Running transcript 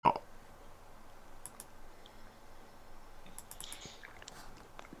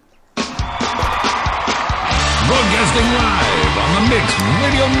Mixed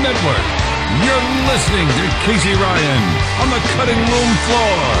Radio Network. You're listening to Casey Ryan on the cutting room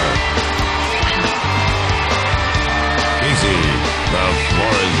floor. Casey, the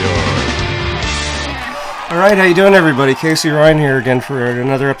floor is yours. All right, how you doing, everybody? Casey Ryan here again for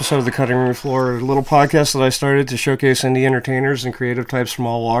another episode of the Cutting Room Floor, a little podcast that I started to showcase indie entertainers and creative types from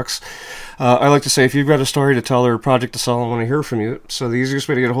all walks. I like to say, if you've got a story to tell or a project to sell, I want to hear from you. So the easiest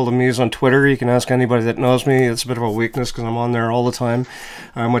way to get a hold of me is on Twitter. You can ask anybody that knows me. It's a bit of a weakness because I'm on there all the time.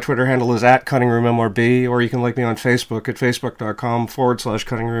 My Twitter handle is @CuttingRoomMRB, or you can like me on Facebook at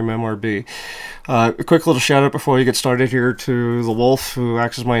facebook.com/CuttingRoomMRB. A quick little shout out before you get started here to the Wolf, who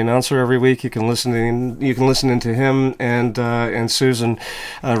acts as my announcer every week. You can listen into him and Susan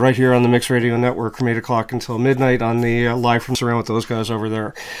right here on the Mixed Radio Network from 8 o'clock until midnight on the live from Surround with those guys over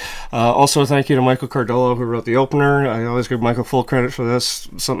there. Also, thank you to Michael Cardillo, who wrote the opener. I always give Michael full credit for this,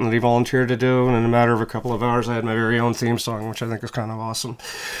 something that he volunteered to do, and in a matter of a couple of hours I had my very own theme song, which I think is kind of awesome.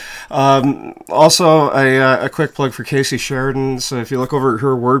 Also, a quick plug for Casey Sheridan. So if you look over at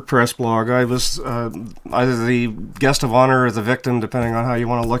her WordPress blog, I was either the guest of honor or the victim, depending on how you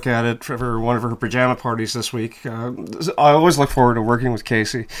want to look at it, for one of her pajama parties this week. I always look forward to working with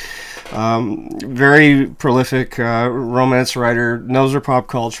Casey. Very prolific romance writer, knows her pop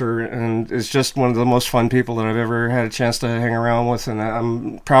culture, and is just one of the most fun people that I've ever had a chance to hang around with, and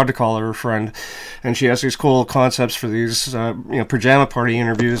I'm proud to call her a friend. And she has these cool concepts for these pajama party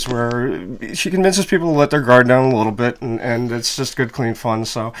interviews where she convinces people to let their guard down a little bit, and it's just good, clean fun.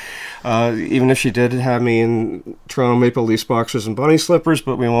 So even if she did have me in Toronto Maple Leafs boxers and bunny slippers,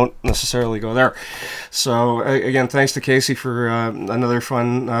 but we won't necessarily go there. So again, thanks to Casey for another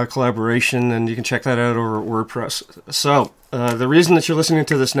fun collaboration, and you can check that out over at WordPress. So the reason that you're listening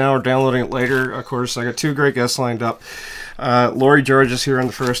to this now or downloading it later, of course, I got two great guests lined up. Lori George is here in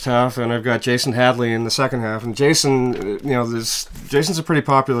the first half, and I've got Jason Hadley in the second half. And Jason, Jason's a pretty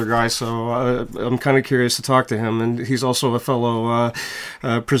popular guy, so I'm kind of curious to talk to him. And he's also a fellow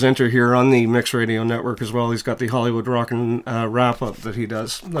presenter here on the Mixed Radio Network as well. He's got the Hollywood Rock and Wrap Up that he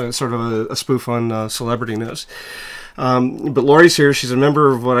does, sort of a spoof on celebrity news. But Lori's here. She's a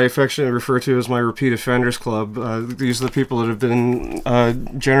member of what I affectionately refer to as my Repeat Offenders Club. These are the people that have been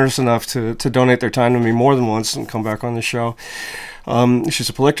generous enough to donate their time to me more than once and come back on the show. She's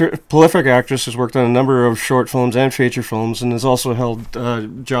a prolific actress who's worked on a number of short films and feature films, and has also held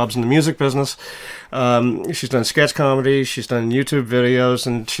jobs in the music business. She's done sketch comedy, she's done YouTube videos,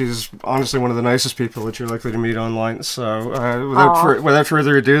 and she's honestly one of the nicest people that you're likely to meet online. So without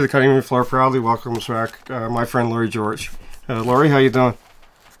further ado, the Cutting Room Floor proudly welcomes back my friend Lori George. Lori, how you doing?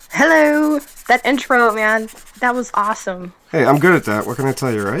 Hello. That intro, man, that was awesome. Hey, I'm good at that. What can I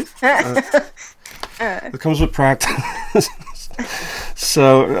tell you, right? It comes with practice.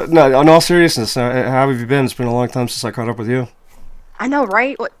 So, no, in all seriousness, how have you been? It's been a long time since I caught up with you. I know,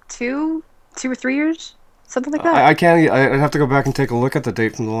 right? What, two or 3 years? Something like that? I'd have to go back and take a look at the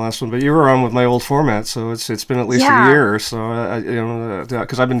date from the last one, but you were on with my old format, so it's been at least a year or so,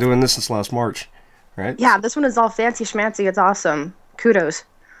 because I've been doing this since last March, right? Yeah, this one is all fancy schmancy. It's awesome. Kudos.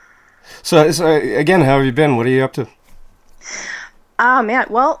 So, again, how have you been? What are you up to? Man,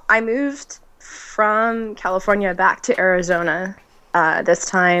 well, I moved from California back to Arizona. This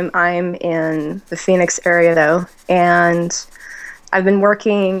time I'm in the Phoenix area, though, and I've been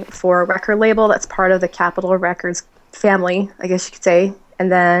working for a record label that's part of the Capitol Records family, I guess you could say,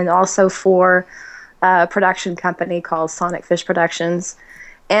 and then also for a production company called Sonic Fish Productions,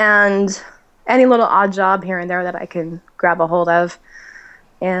 and any little odd job here and there that I can grab a hold of.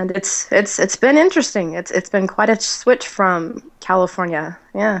 And it's been interesting. It's been quite a switch from California,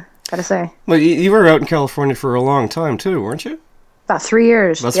 yeah, gotta say. Well, you were out in California for a long time too, weren't you? About 3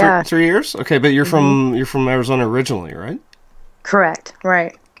 years. About 3 years? Okay, but you're from Arizona originally, right? Correct.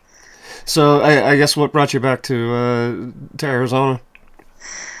 Right. So I guess what brought you back to Arizona?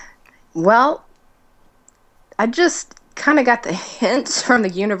 Well, I just kind of got the hints from the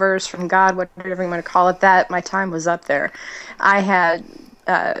universe, from God, whatever you want to call it, that my time was up there. I had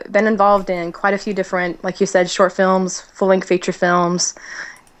been involved in quite a few different, like you said, short films, full-length feature films,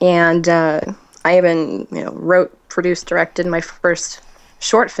 and I even wrote, produced, directed my first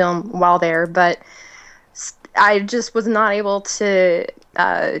short film while there, but I just was not able to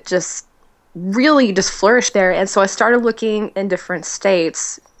just really just flourish there. And so I started looking in different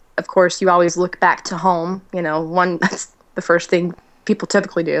states. Of course, you always look back to home, that's the first thing people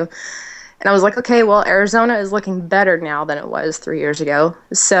typically do. And I was like, okay, well, Arizona is looking better now than it was 3 years ago.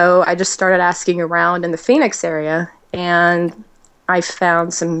 So I just started asking around in the Phoenix area, and I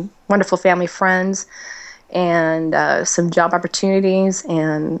found some wonderful family friends and some job opportunities,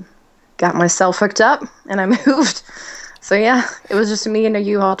 and got myself hooked up, and I moved So yeah, it was just me and a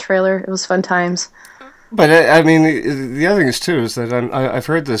U-Haul trailer. It was fun times. But I mean, the other thing is too is that I've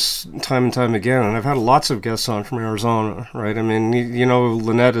heard this time and time again, and I've had lots of guests on from Arizona, right? I mean, you know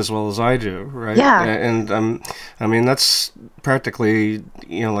Lynette as well as I do, right? Yeah. And I mean, that's practically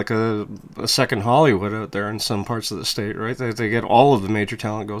like a second Hollywood out there in some parts of the state, right? They get all of the major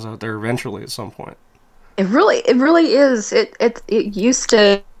talent goes out there eventually at some point. It really is. It used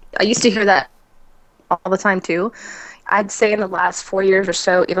to. I used to hear that all the time too. I'd say in the last 4 years or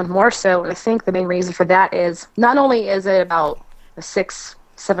so, even more so. And I think the main reason for that is not only is it about a 6-7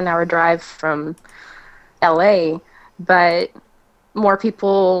 hour drive from LA, but more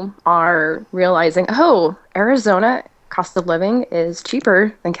people are realizing, oh, Arizona cost of living is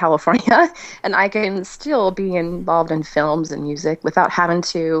cheaper than California, and I can still be involved in films and music without having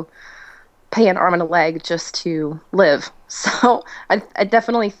to pay an arm and a leg just to live. So I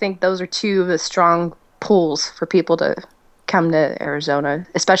definitely think those are two of the strong pulls for people to come to Arizona,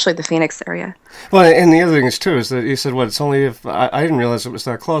 especially the Phoenix area. Well, and the other thing is too is that you said it's only if I didn't realize it was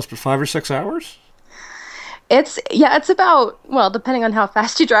that close, but 5 or 6 hours. It's about, well, depending on how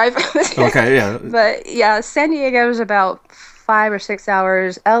fast you drive. Okay, yeah. But yeah, San Diego is about 5 or 6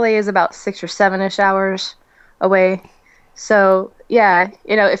 hours. LA is about 6 or 7-ish hours away. So yeah,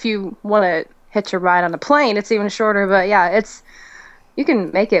 if you want to hitch a ride on a plane, it's even shorter. But yeah, you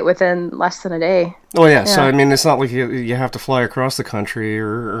can make it within less than a day. Oh yeah, so I mean, it's not like you have to fly across the country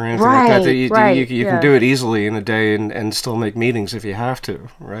or anything like that. You can do it easily in a day and still make meetings if you have to,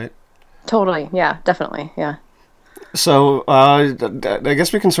 right? Totally, yeah, definitely, yeah. So I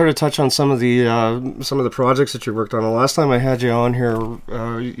guess we can sort of touch on some of the projects that you worked on. The last time I had you on here,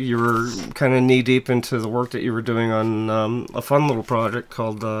 you were kind of knee deep into the work that you were doing on a fun little project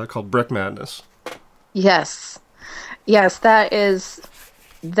called Brick Madness. Yes, that is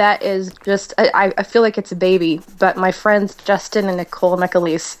just, I feel like it's a baby, but my friends Justin and Nicole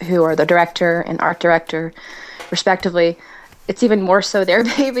McAleese, who are the director and art director, respectively, it's even more so their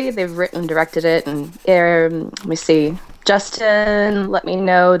baby. They've written and directed it, and let me see. Justin let me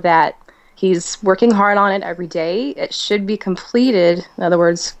know that he's working hard on it every day. It should be completed, in other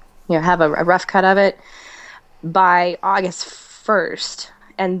words, have a rough cut of it by August 1st,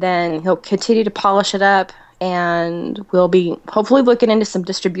 and then he'll continue to polish it up, and we'll be hopefully looking into some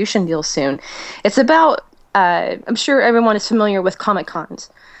distribution deals soon. It's about, I'm sure everyone is familiar with Comic Cons.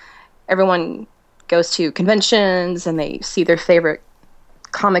 Everyone goes to conventions and they see their favorite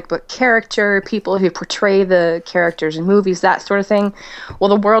comic book character, people who portray the characters in movies, that sort of thing. Well,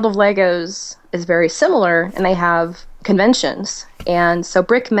 the world of Legos is very similar, and they have conventions. And so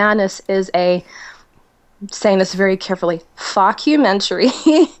Brick Madness is saying this very carefully, fockumentary.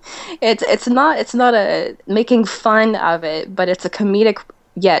 it's not a making fun of it, but it's a comedic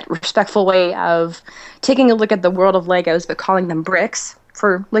yet respectful way of taking a look at the world of Legos, but calling them bricks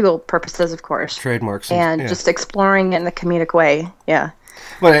for legal purposes, of course. Trademarks. And just exploring it in a comedic way, yeah.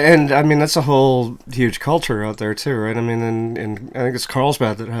 Well, and I mean, that's a whole huge culture out there too, right? I mean, and I think it's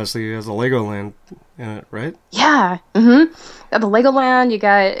Carlsbad that has the Legoland in it, right? Yeah. Mm-hmm. The Legoland, you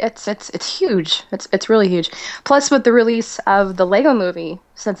got it's huge. It's really huge. Plus, with the release of the Lego Movie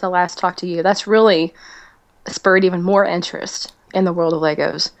since I last talked to you, that's really spurred even more interest in the world of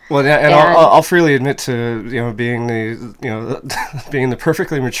Legos. Well, yeah, and I'll freely admit to being being the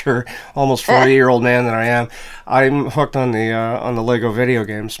perfectly mature, almost 40-year-old man that I am, I'm hooked on the Lego video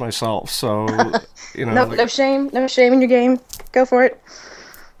games myself. So no shame in your game. Go for it.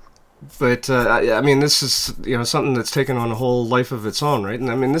 But I mean, this is something that's taken on a whole life of its own, right?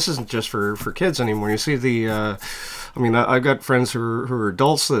 And I mean, this isn't just for kids anymore. You see the. I mean, I've got friends who are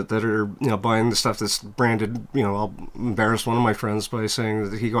adults that are buying the stuff that's branded. I'll embarrass one of my friends by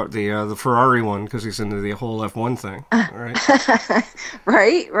saying that he got the Ferrari one because he's into the whole F1 thing.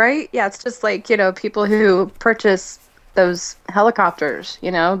 Right. Right. Yeah, it's just like people who purchase those helicopters.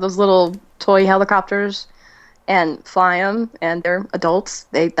 Those little toy helicopters, and fly them, and they're adults.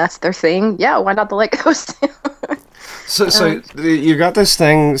 That's their thing. Yeah, why not the Legos? So you got this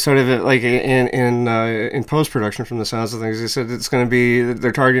thing sort of like in post-production from the sounds of things. You said it's going to be,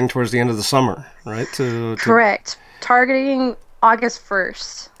 they're targeting towards the end of the summer, right? Correct. Targeting August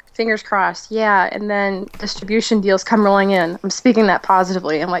 1st. Fingers crossed. Yeah, and then distribution deals come rolling in. I'm speaking that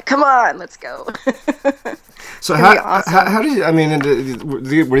positively. I'm like, come on, let's go. So how did you, I mean,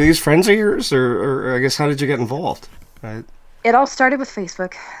 were these friends of yours, or I guess how did you get involved? Right. It all started with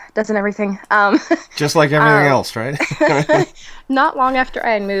Facebook. Doesn't everything? Just like everything else, right? Not long after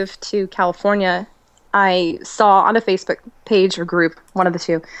I had moved to California, I saw on a Facebook page or group, one of the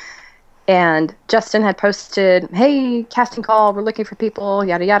two, And Justin had posted, "Hey, casting call, we're looking for people,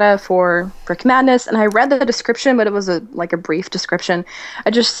 yada yada, for Brick Madness." And I read the description, but it was a brief description.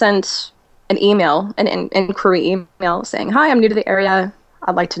 I just sent an email, an inquiry email saying, "Hi, I'm new to the area.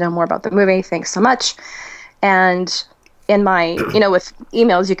 I'd like to know more about the movie. Thanks so much." And in my, with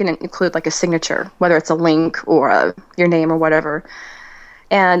emails, you can include like a signature, whether it's a link or your name or whatever.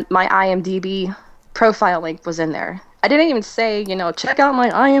 And my IMDb profile link was in there. I didn't even say, check out my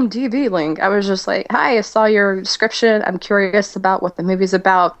IMDb link. I was just like, "Hi, I saw your description. I'm curious about what the movie's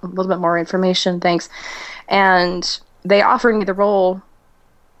about. A little bit more information. Thanks." And they offered me the role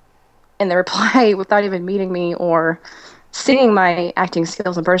in the reply without even meeting me or seeing my acting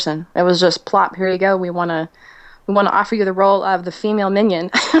skills in person. It was just plop, here you go. We want to offer you the role of the female minion.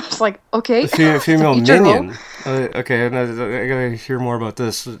 I was like, okay. The female minion? Okay, I gotta hear more about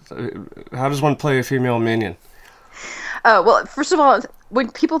this. How does one play a female minion? Well, first of all, when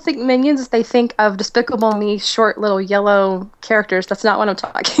people think minions, they think of Despicable Me, short little yellow characters. That's not what I'm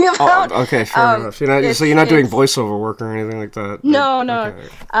talking about. Oh, okay, fair enough. You're not doing voiceover work or anything like that? No.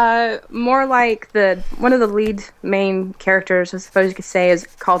 Okay. More like one of the lead main characters, I suppose you could say, is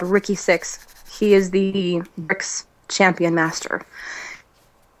called Ricky Six. He is the Bricks champion master.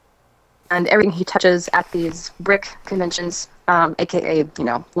 And everything he touches at these brick conventions, aka,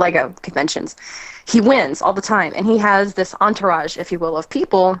 Lego conventions, he wins all the time. And he has this entourage, if you will, of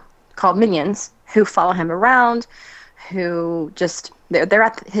people called minions who follow him around, who just, they're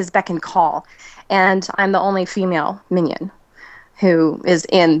at his beck and call. And I'm the only female minion who is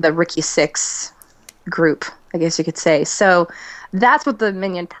in the Ricky Six group, I guess you could say. So that's what the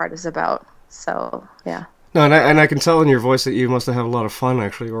minion part is about. So, yeah. No, and I can tell in your voice that you must have had a lot of fun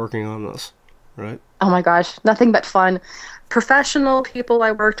actually working on this, right? Oh my gosh, nothing but fun. Professional people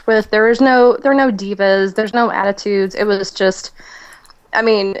I worked with. There are no divas. There's no attitudes. It was just,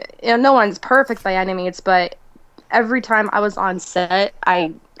 no one's perfect by any means, but every time I was on set,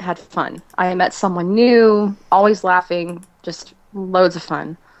 I had fun. I met someone new, always laughing, just loads of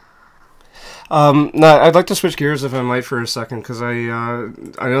fun. No, I'd like to switch gears if I might for a second, because I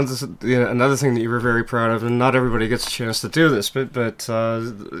know this is another thing that you were very proud of, and not everybody gets a chance to do this, but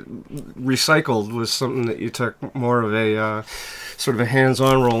Recycled was something that you took more of a sort of a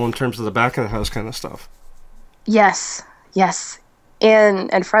hands-on role in terms of the back of the house kind of stuff. Yes.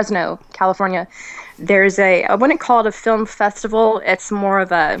 In Fresno, California, there's I wouldn't call it a film festival. It's more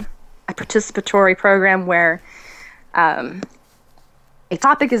of a participatory program where a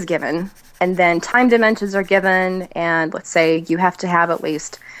topic is given, and then time dimensions are given, and let's say you have to have at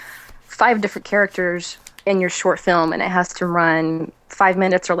least 5 different characters in your short film, and it has to run 5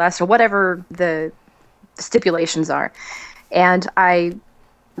 minutes or less, or whatever the stipulations are. And I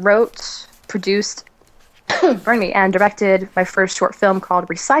wrote, produced, and directed my first short film called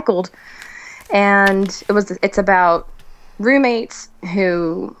Recycled, and it's about roommates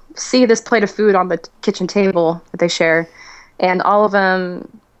who see this plate of food on the kitchen table that they share, and all of them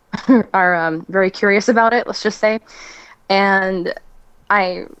are very curious about it, let's just say. And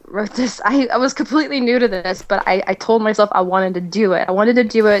I wrote this. I was completely new to this, but I told myself I wanted to do it. I wanted to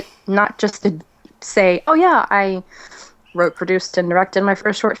do it not just to say, oh yeah, I wrote, produced, and directed my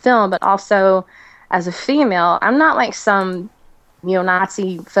first short film, but also as a female. I'm not like some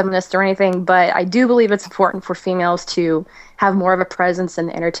neo-Nazi feminist or anything, but I do believe it's important for females to have more of a presence in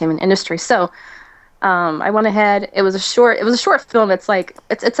the entertainment industry. So I went ahead. It was a short film.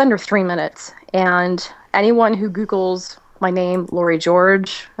 It's under 3 minutes, and anyone who Googles my name, Lori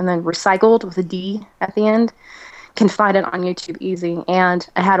George, and then Recycled with a D at the end, can find it on YouTube easy. And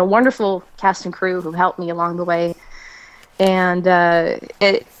I had a wonderful cast and crew who helped me along the way, and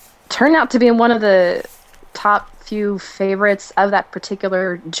it turned out to be one of the top few favorites of that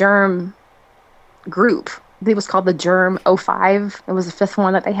particular Germ group. I think it was called the Germ 05. It was the 5th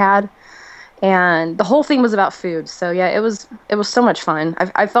one that they had. And the whole thing was about food. So yeah, it was so much fun.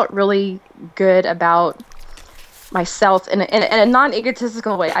 I felt really good about myself in a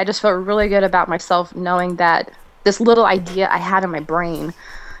non-egotistical way. I just felt really good about myself knowing that this little idea I had in my brain,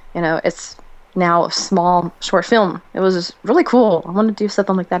 it's now a small short film. It was really cool. I want to do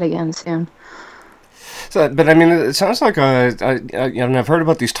something like that again soon. So, but I mean, it sounds like I've heard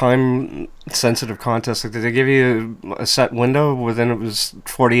about these time-sensitive contests. Like, did they give you a set window within it was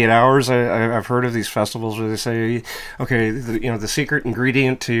 48 hours? I've heard of these festivals where they say, okay, the secret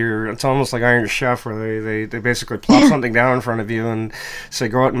ingredient to it's almost like Iron Chef, where they basically plop something down in front of you and say,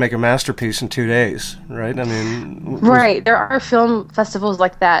 go out and make a masterpiece in 2 days, right? I mean, right. There are film festivals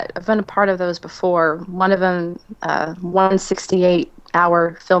like that. I've been a part of those before. One of them, 168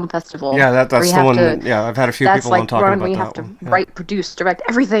 hour film festival. Yeah, where that's you the have one. to, Yeah, I've had a few that's people on like talking one about where you that have to one. Yeah. write, produce, direct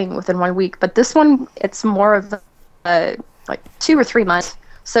everything within 1 week. But this one, it's more of like 2 or 3 months.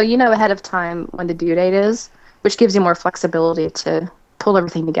 So you know ahead of time when the due date is, which gives you more flexibility to pull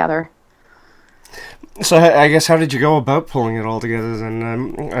everything together. So I guess how did you go about pulling it all together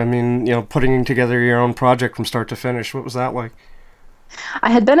then? I mean, putting together your own project from start to finish. What was that like? I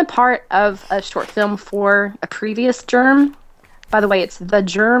had been a part of a short film for a previous germ. By the way, it's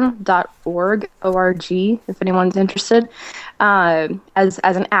thegerm.org, O-R-G, if anyone's interested. As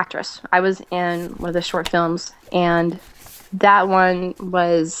an actress, I was in one of the short films, and that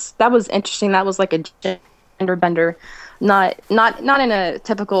was interesting. That was like a gender bender, not in a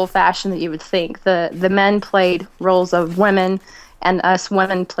typical fashion that you would think. The men played roles of women, and us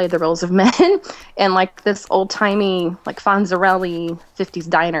women played the roles of men, in like this old timey like Fonzarelli '50s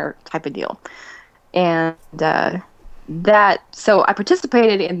diner type of deal, and so I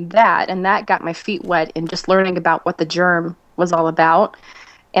participated in that, and that got my feet wet in just learning about what the germ was all about.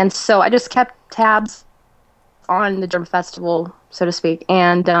 And so I just kept tabs on the Germ Festival, so to speak,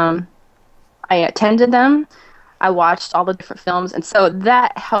 and I attended them. I watched all the different films, and so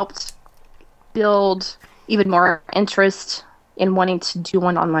that helped build even more interest in wanting to do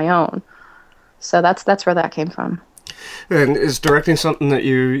one on my own. So that's where that came from. And is directing something that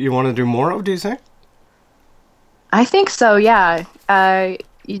you want to do more of, do you think? I think so, yeah. I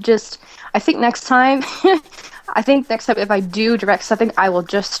think next time, if I do direct something, I will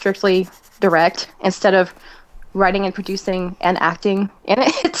just strictly direct instead of writing and producing and acting in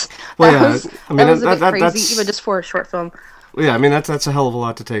it. Well, that was a bit crazy, even just for a short film. Yeah, I mean that's a hell of a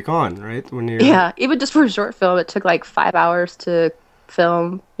lot to take on, right? When you Yeah, even just for a short film, it took like 5 hours to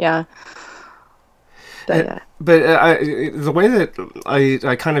film. Yeah. But the way that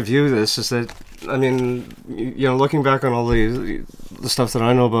I kind of view this is that, I mean, looking back on all the stuff that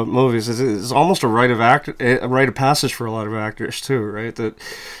I know about movies, it's almost a rite of passage for a lot of actors too, right? That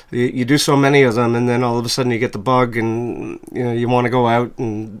you do so many of them, and then all of a sudden you get the bug, and you want to go out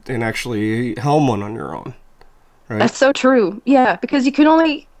and actually helm one on your own, right? That's so true. Yeah, because you can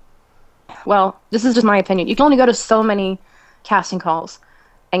only, well, this is just my opinion. You can only go to so many casting calls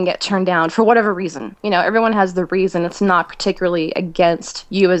and get turned down for whatever reason. Everyone has the reason. It's not particularly against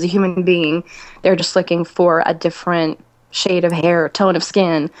you as a human being. They're just looking for a different shade of hair, tone of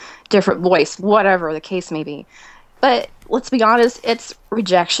skin, different voice, whatever the case may be. But let's be honest, it's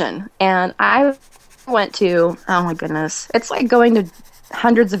rejection. And I went to, oh my goodness, it's like going to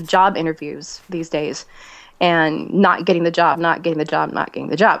hundreds of job interviews these days and not getting the job, not getting the job, not getting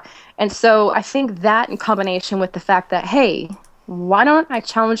the job. And so I think that in combination with the fact that, hey, why don't I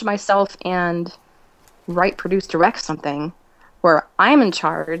challenge myself and write, produce, direct something where I'm in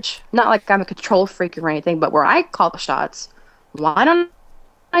charge, not like I'm a control freak or anything, but where I call the shots. Why don't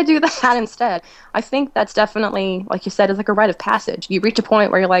I do that instead? I think that's definitely, like you said, it's like a rite of passage. You reach a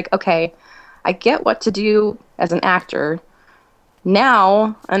point where you're like, okay, I get what to do as an actor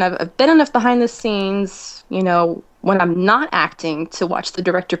now, and I've been enough behind the scenes, when I'm not acting to watch the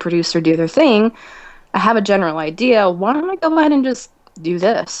director, producer do their thing. I have a general idea. Why don't I go ahead and just do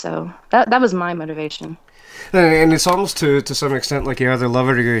this? So that was my motivation. And it's almost to some extent like you either love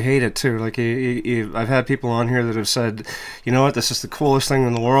it or you hate it too. Like I've had people on here that have said, you know what, this is the coolest thing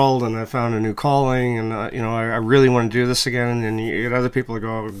in the world, and I found a new calling, and I really want to do this again. And you get other people that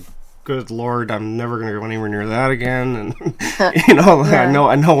go, good Lord, I'm never going to go anywhere near that again. And yeah.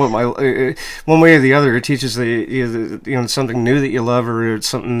 I know what my one way or the other, it teaches that something new that you love, or it's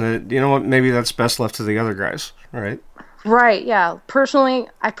something that maybe that's best left to the other guys, right? Right. Yeah. Personally,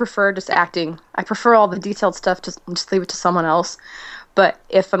 I prefer just acting. I prefer all the detailed stuff to just leave it to someone else. But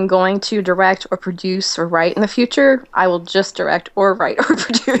if I'm going to direct or produce or write in the future, I will just direct or write or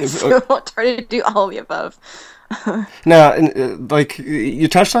produce. I won't try to do all of the above. Now, like you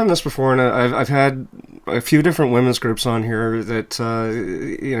touched on this before, and I've had a few different women's groups on here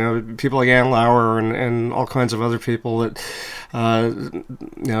that people like Ann Lauer and all kinds of other people that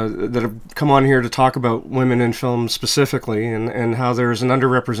that have come on here to talk about women in film specifically, and how there's an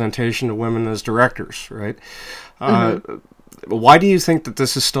underrepresentation of women as directors, right? Why do you think that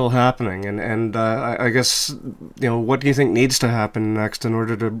this is still happening? And I guess what do you think needs to happen next in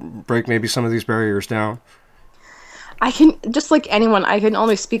order to break maybe some of these barriers down? I can, just like anyone, I can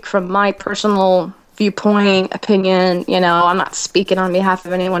only speak from my personal viewpoint, opinion. I'm not speaking on behalf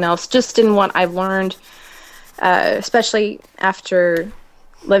of anyone else, just in what I've learned, especially after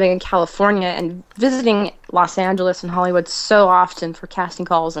living in California and visiting Los Angeles and Hollywood so often for casting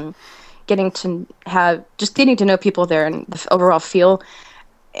calls and getting to know people there and the overall feel.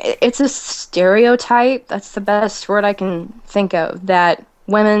 it's a stereotype. That's the best word I can think of. That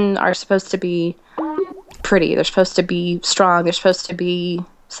women are supposed to be pretty. They're supposed to be strong. They're supposed to be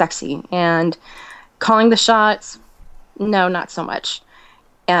sexy. And calling the shots, no, not so much.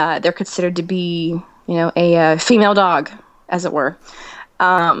 They're considered to be, a female dog, as it were.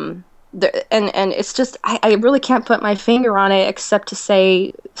 And it's just, I really can't put my finger on it except to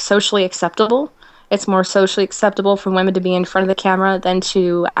say socially acceptable. It's more socially acceptable for women to be in front of the camera than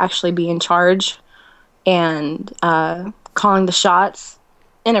to actually be in charge and calling the shots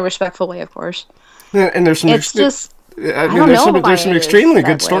in a respectful way, of course. Yeah, and there's some. It's just. There's some extremely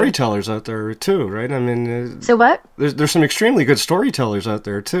good storytellers out there too, right? I mean. So what? There's some extremely good storytellers out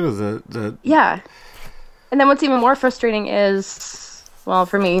there too. Yeah. And then what's even more frustrating is, well,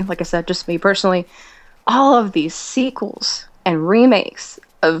 for me, like I said, just me personally, all of these sequels and remakes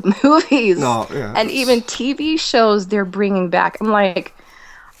of movies and even TV shows they're bringing back. I'm like,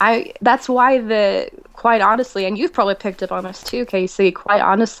 that's why quite honestly, and you've probably picked up on this too, Casey, quite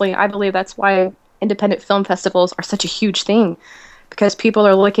honestly, I believe that's why independent film festivals are such a huge thing, because people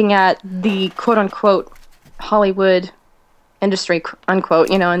are looking at the quote-unquote Hollywood industry,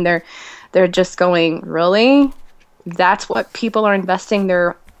 unquote, and they're just going, really? That's what people are investing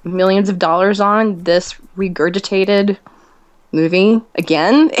their millions of dollars on, this regurgitated movie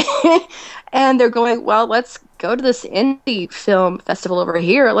again? And they're going, well, let's go to this indie film festival over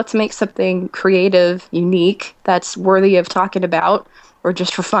here. Let's make something creative, unique, that's worthy of talking about, or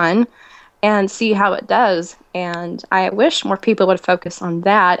just for fun, and see how it does. And I wish more people would focus on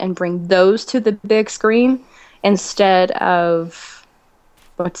that and bring those to the big screen instead of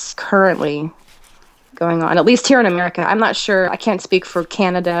what's currently going on, at least here in America. I'm not sure. I can't speak for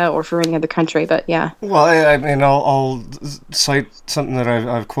Canada or for any other country, but yeah. Well, I mean, I'll cite something that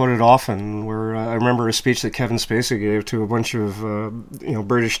I've quoted often, where I remember a speech that Kevin Spacey gave to a bunch of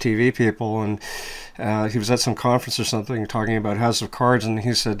British TV people, and he was at some conference or something talking about House of Cards, and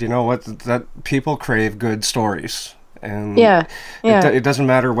he said, you know what, that people crave good stories. And it doesn't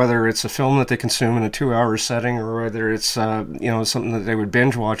matter whether it's a film that they consume in a 2-hour setting or whether it's something that they would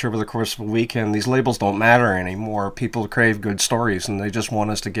binge watch over the course of a weekend. These labels don't matter anymore. People crave good stories, and they just want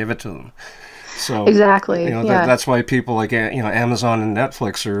us to give it to them. So exactly, that's why people like Amazon and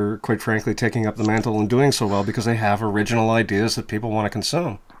Netflix are, quite frankly, taking up the mantle and doing so well, because they have original ideas that people want to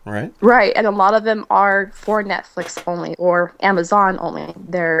consume. Right. Right, and a lot of them are for Netflix only or Amazon only.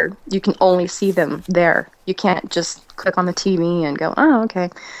 You can only see them there. You can't just click on the TV and go, oh, okay.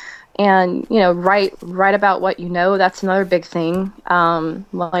 And write about what you know. That's another big thing.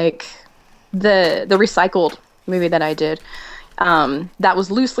 Like the Recycled movie that I did. That was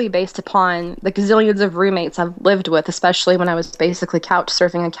loosely based upon the gazillions of roommates I've lived with, especially when I was basically couch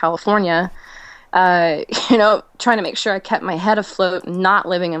surfing in California. Trying to make sure I kept my head afloat, not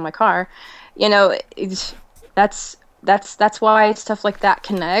living in my car. That's why stuff like that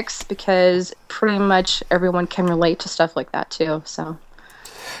connects, because pretty much everyone can relate to stuff like that too. So.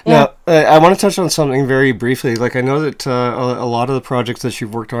 Yeah. Now, I want to touch on something very briefly. Like, I know that a lot of the projects that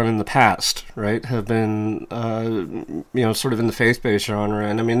you've worked on in the past, right, have been, sort of in the faith-based genre.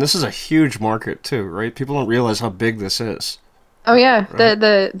 And I mean, this is a huge market too, right? People don't realize how big this is. Oh yeah, right.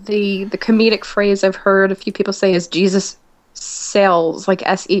 The comedic phrase I've heard a few people say is Jesus sells, like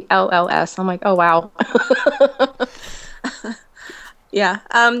SELLS. I'm like, oh wow. Yeah.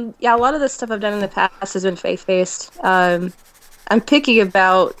 A lot of the stuff I've done in the past has been faith-based. I'm picky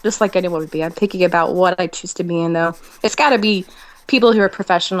about, just like anyone would be, I'm picky about what I choose to be in, though. It's got to be people who are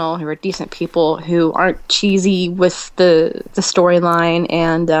professional, who are decent people, who aren't cheesy with the storyline,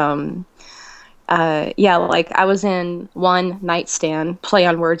 and like I was in One Night Stand, play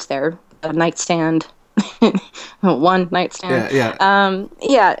on words there, a nightstand, one nightstand. Yeah.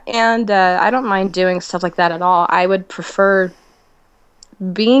 And I don't mind doing stuff like that at all. I would prefer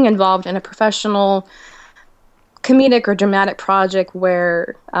being involved in a professional comedic or dramatic project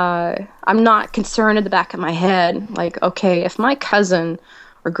where I'm not concerned in the back of my head, like, okay, if my cousin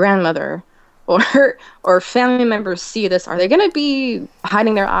or grandmother or family members see this, are they going to be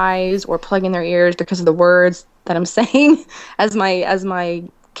hiding their eyes or plugging their ears because of the words that I'm saying as my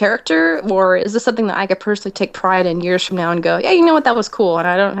character? Or is this something that I could personally take pride in years from now and go, yeah, you know what, that was cool, and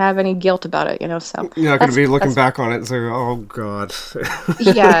I don't have any guilt about it, so. You're not going to be looking back on it and say, oh, God.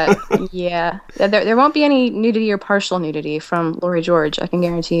 Yeah. There won't be any nudity or partial nudity from Lori George. I can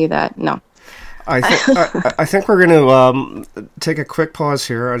guarantee you that. No. I think we're going to take a quick pause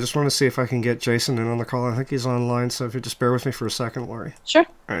here. I just want to see if I can get Jason in on the call. I think he's online, so if you just bear with me for a second, Lori. Sure.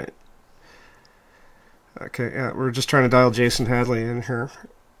 All right. Okay, yeah, we're just trying to dial Jason Hadley in here.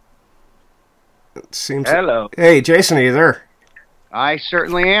 It seems. Hello. Hey, Jason, are you there? I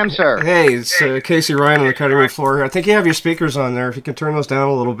certainly am, sir. Hey, it's Casey Ryan on the cutting room floor. I think you have your speakers on there. If you can turn those down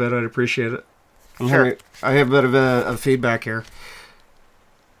a little bit, I'd appreciate it. Sure. I have a bit of feedback here.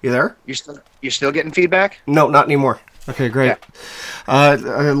 You there? You're still getting feedback? No, not anymore. Okay, great.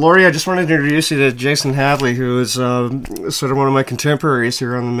 Yeah. Lori, I just wanted to introduce you to Jason Hadley, who is sort of one of my contemporaries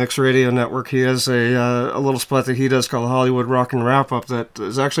here on the Mix Radio Network. He has a little spot that he does called Hollywood Rock and Wrap Up that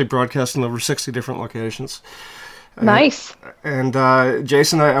is actually broadcast in over 60 different locations. Nice. And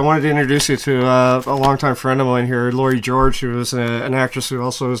Jason, I wanted to introduce you to a longtime friend of mine here, Lori George, who is an actress who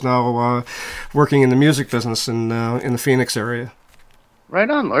also is now working in the music business in the Phoenix area. Right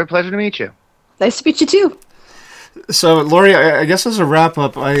on, Lori. Pleasure to meet you. Nice to meet you, too. So, Lori, I guess as a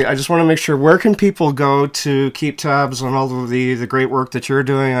wrap-up, I just want to make sure, where can people go to keep tabs on all of the great work that you're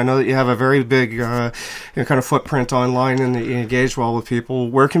doing? I know that you have a very big kind of footprint online and that you engage well with people.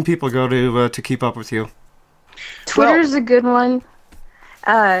 Where can people go to keep up with you? Twitter's a good one.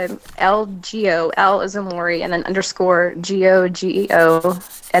 LGO, L as in Lori, and then _ GOGEO.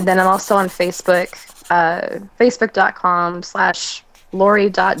 And then I'm also on Facebook,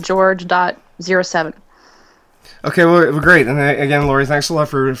 facebook.com/Lori.George.07. Okay, well, great. And again, Lori, thanks a lot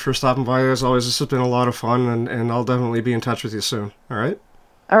for stopping by. As always, this has been a lot of fun, and I'll definitely be in touch with you soon. All right?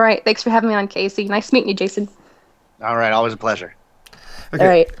 All right. Thanks for having me on, Casey. Nice meeting you, Jason. All right. Always a pleasure. Okay. All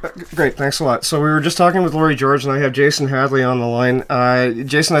right. Great. Thanks a lot. So we were just talking with Lori George, and I have Jason Hadley on the line.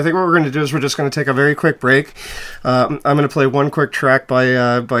 Jason, I think what we're going to do is we're just going to take a very quick break. I'm going to play one quick track by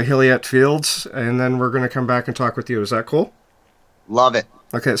Hilliat Fields, and then we're going to come back and talk with you. Is that cool? Love it.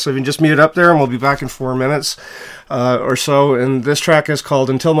 Okay, so you can just mute up there, and we'll be back in 4 minutes or so. And this track is called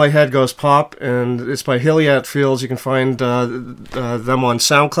Until My Head Goes Pop, and it's by Hilliat Fields. You can find them on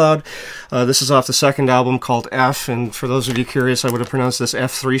SoundCloud. This is off the second album called F, and for those of you curious, I would have pronounced this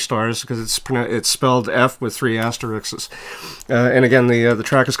F 3 stars because it's spelled F with 3 asterisks. And again, the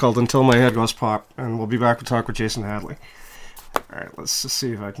track is called Until My Head Goes Pop, and we'll be back to talk with Jason Hadley. All right, let's just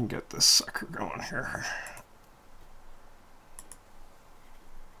see if I can get this sucker going here.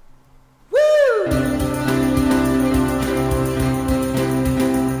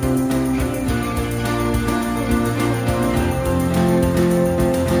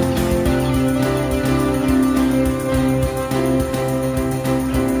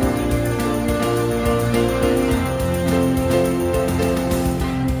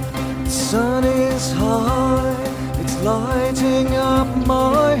 Sun is high, it's lighting up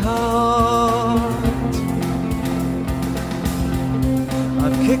my heart.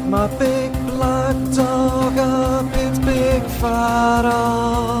 I've kicked my big black dog up its big fat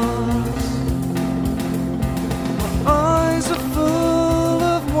ass. My eyes are full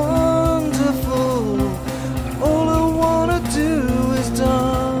of wonderful. All I wanna do is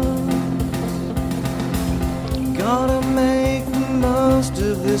dance. Gotta make the most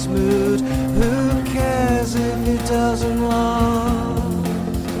of this mood. Who cares if it doesn't last?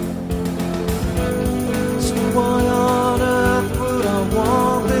 So why on earth would I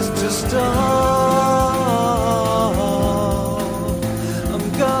want this to stop? I'm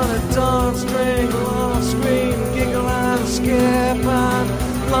gonna dance, drink, laugh, scream, giggle and skip and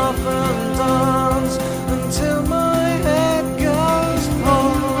laugh and dance until my head goes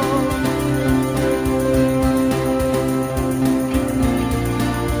pop.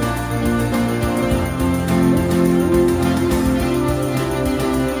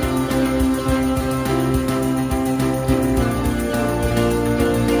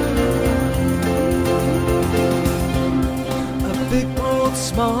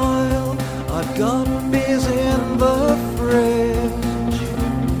 Smile, I've got beers in the fridge.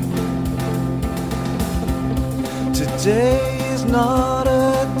 Today is not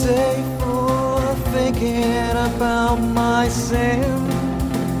a day for thinking about my sin.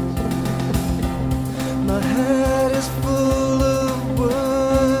 My head is full of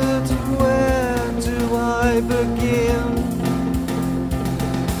words, where do I begin?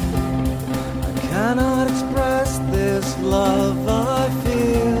 I cannot express this love I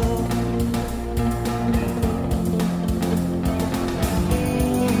feel.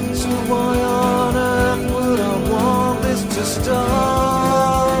 So why on earth would I want this to stop?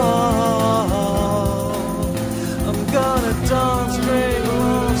 I'm gonna dance, drink,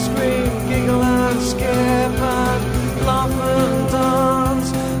 laugh, scream, giggle and skip and laugh and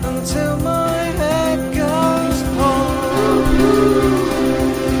dance until my head goes pop.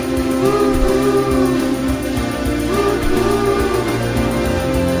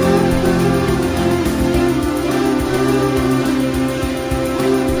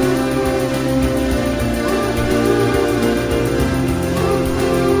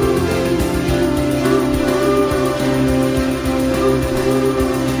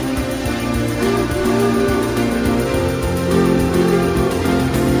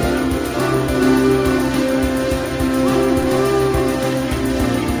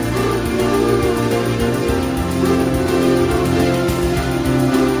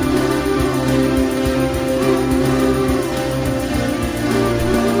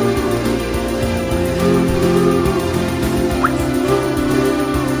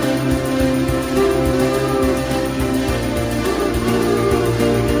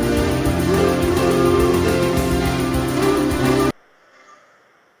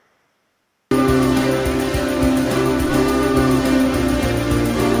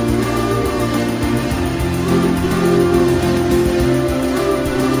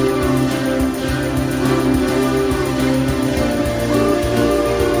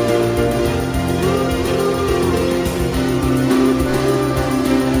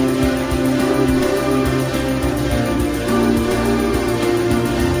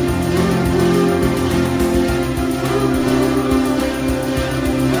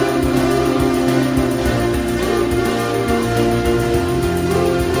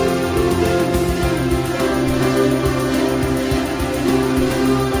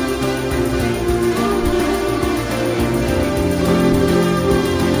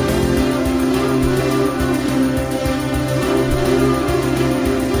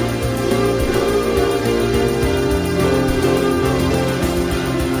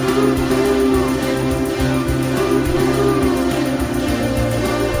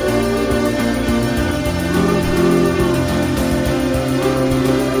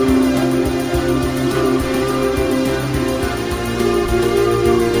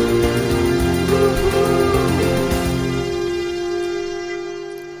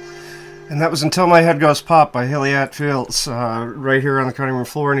 That was Until My Head Goes Pop by Hilliat Fields, right here on the cutting room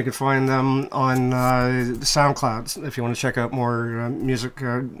floor, and you can find them on SoundCloud if you want to check out more music.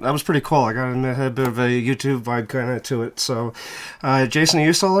 That was pretty cool. I got a bit of a YouTube vibe kind of to it. So, Jason, are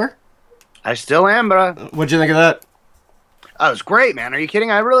you still there? I still am, bro. What'd you think of that? Oh, it was great, man. Are you kidding?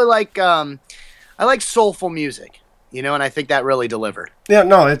 I really like soulful music, and I think that really delivered. Yeah,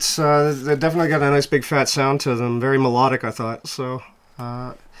 no, it's they definitely got a nice big fat sound to them. Very melodic, I thought.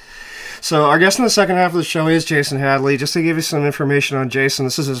 So our guest in the second half of the show is Jason Hadley. Just to give you some information on Jason,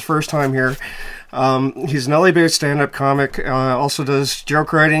 this is his first time here. He's an LA-based stand-up comic, also does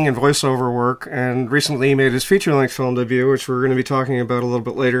joke writing and voiceover work, and recently he made his feature-length film debut, which we're going to be talking about a little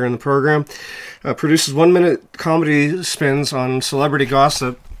bit later in the program. Produces one-minute comedy spins on celebrity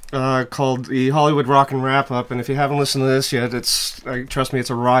gossip, called the Hollywood Rock and Wrap Up, and if you haven't listened to this yet, trust me, it's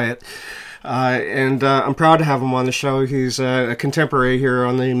a riot. And I'm proud to have him on the show. He's a contemporary here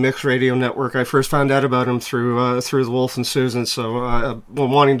on the Mix Radio Network. I first found out about him through The Wolf and Susan, so I've been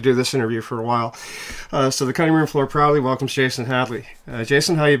wanting to do this interview for a while. So the cutting room floor proudly welcomes Jason Hadley.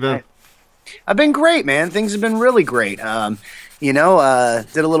 Jason, how you been? I've been great, man. Things have been really great. Did a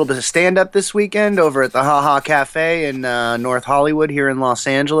little bit of stand-up this weekend over at the Ha Ha Cafe in North Hollywood here in Los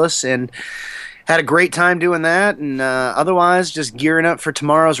Angeles, and had a great time doing that, and otherwise just gearing up for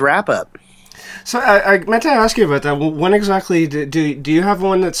tomorrow's wrap-up. So I meant to ask you about that. When exactly do you have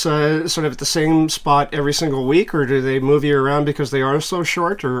one that's sort of at the same spot every single week, or do they move you around because they are so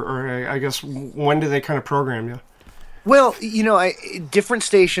short, or I guess when do they kind of program you? Well, different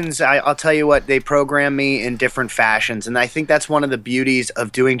stations, I'll tell you what, they program me in different fashions, and I think that's one of the beauties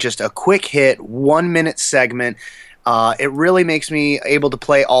of doing just a quick hit, 1 minute segment. It really makes me able to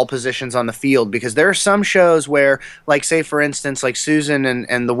play all positions on the field, because there are some shows where, like, say, for instance, like Susan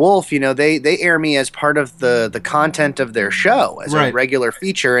and The Wolf, they air me as part of the content of their show, as a regular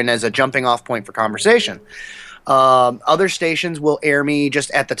feature and as a jumping off point for conversation. Other stations will air me just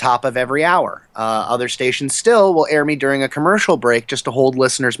at the top of every hour. Other stations still will air me during a commercial break just to hold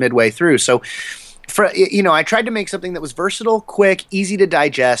listeners midway through. So, I tried to make something that was versatile, quick, easy to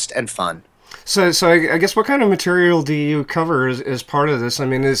digest, and fun. So I guess what kind of material do you cover as part of this? I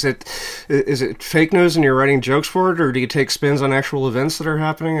mean, is it fake news and you're writing jokes for it, or do you take spins on actual events that are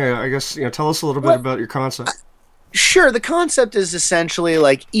happening? I guess, tell us a little bit about your concept. Sure. The concept is essentially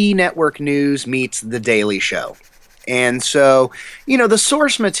like E-Network News meets The Daily Show. And so, the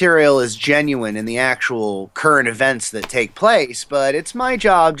source material is genuine in the actual current events that take place, but it's my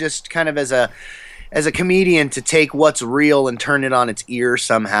job just kind of as a comedian to take what's real and turn it on its ear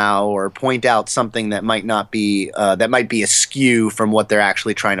somehow, or point out something that might not be askew from what they're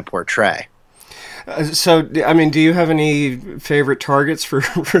actually trying to portray. So, I mean, do you have any favorite targets for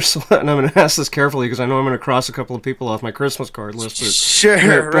and I'm going to ask this carefully because I know I'm going to cross a couple of people off my Christmas card list.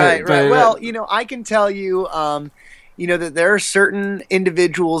 Sure, right. Well, I can tell you, that there are certain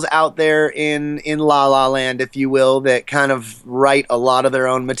individuals out there in La La Land, if you will, that kind of write a lot of their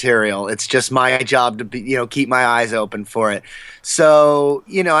own material. It's just my job to keep my eyes open for it. So,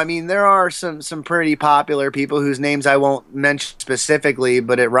 there are some pretty popular people whose names I won't mention specifically,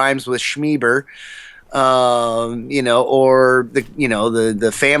 but it rhymes with Schmieber. Or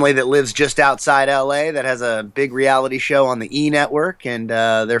the family that lives just outside LA that has a big reality show on the E Network, and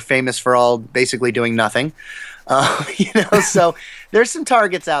they're famous for all basically doing nothing. So there's some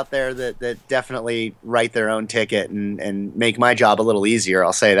targets out there that definitely write their own ticket and make my job a little easier.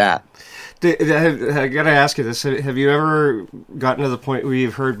 I'll say that. I got to ask you this. Have you ever gotten to the point where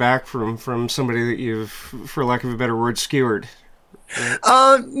you've heard back from somebody that you've, for lack of a better word, skewered?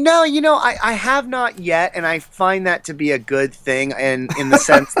 No, I have not yet, and I find that to be a good thing, and in the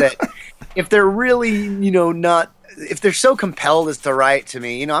sense that if they're really, if they're so compelled as to write to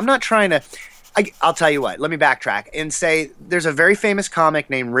me, I'm not trying to. I'll tell you what. Let me backtrack and say there's a very famous comic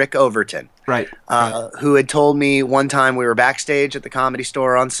named Rick Overton, right? Who had told me one time we were backstage at the Comedy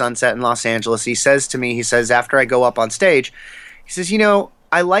Store on Sunset in Los Angeles. He says to me, after I go up on stage, he says,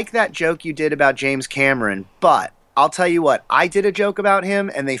 I like that joke you did about James Cameron, but I'll tell you what, I did a joke about him,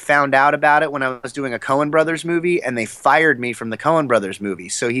 and they found out about it when I was doing a Coen Brothers movie, and they fired me from the Coen Brothers movie.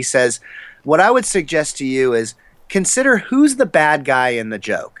 So he says, what I would suggest to you is consider who's the bad guy in the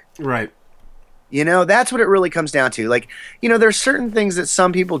joke. Right. That's what it really comes down to. Like, there's certain things that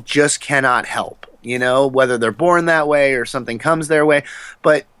some people just cannot help, whether they're born that way or something comes their way.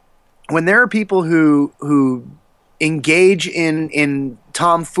 But when there are people who engage in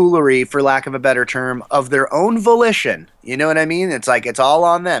tomfoolery, for lack of a better term, of their own volition, you know what I mean? It's like it's all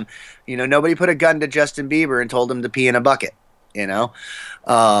on them. Nobody put a gun to Justin Bieber and told him to pee in a bucket. you know?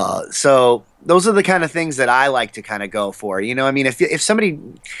 So those are the kind of things that I like to kind of go for. You know, I mean, if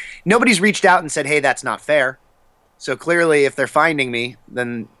nobody's reached out and said, hey, that's not fair. So clearly if they're finding me,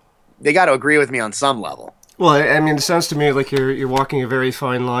 then they got to agree with me on some level. Well, I mean, it sounds to me like you're walking a very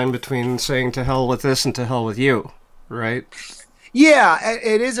fine line between saying to hell with this and to hell with you, right? Yeah,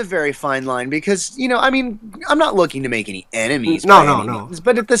 it is a very fine line because, you know, I mean, I'm not looking to make any enemies. No.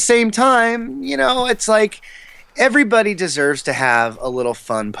 But at the same time, you know, it's like everybody deserves to have a little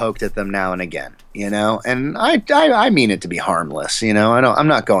fun poked at them now and again, you know? And I mean it to be harmless, you know? I'm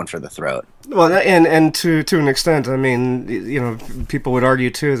not going for the throat. Well, and to an extent, I mean, you know, people would argue,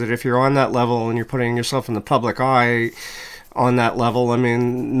 too, that if you're on that level and you're putting yourself in the public eye on that level, I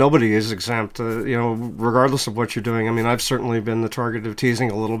mean, nobody is exempt, you know, regardless of what you're doing. I mean, I've certainly been the target of teasing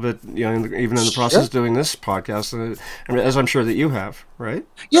a little bit, you know, even in the process of doing this podcast, as I'm sure that you have, right?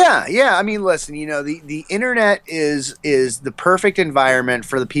 Yeah. I mean, listen, you know, the internet is the perfect environment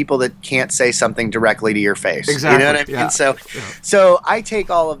for the people that can't say something directly to your face. Exactly. You know what I mean? Yeah. So I take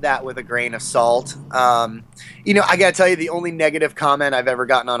all of that with a grain of salt. You know, I got to tell you, the only negative comment I've ever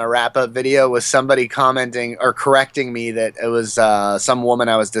gotten on a wrap-up video was somebody commenting or correcting me that it was some woman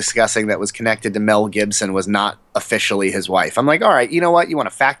I was discussing that was connected to Mel Gibson was not officially his wife. I'm like, all right, you know what? You want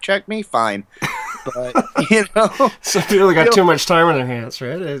to fact check me? Fine. But, you know. So they really got too much time on their hands,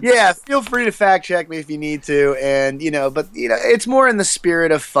 right? Yeah, feel free to fact check me if you need to. And, you know, but, you know, it's more in the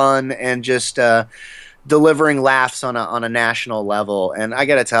spirit of fun and just delivering laughs on a national level. And I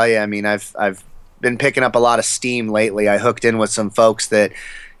got to tell you, I mean, I've been picking up a lot of steam lately. I hooked in with some folks that,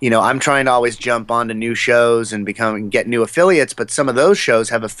 you know, I'm trying to always jump onto new shows and get new affiliates, but some of those shows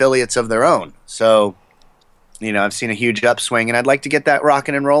have affiliates of their own. So, you know, I've seen a huge upswing, and I'd like to get that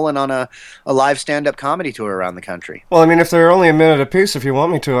rocking and rolling on a live stand-up comedy tour around the country. Well, I mean, if they're only a minute apiece, if you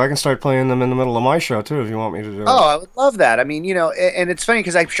want me to, I can start playing them in the middle of my show, too, if you want me to do it. Oh, I would love that. I mean, you know, and it's funny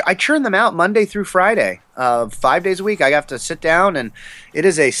because I churn them out Monday through Friday, 5 days a week. I have to sit down, and it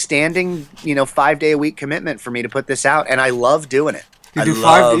is a standing, you know, 5-day-a-week commitment for me to put this out, and I love doing it. I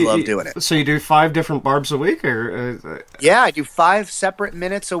love doing it. So you do 5 different barbs a week? Or Yeah, I do 5 separate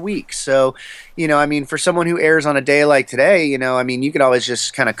minutes a week. So, you know, I mean, for someone who airs on a day like today, you know, I mean, you could always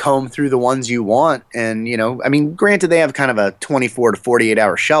just kind of comb through the ones you want. And, you know, I mean, granted, they have kind of a 24 to 48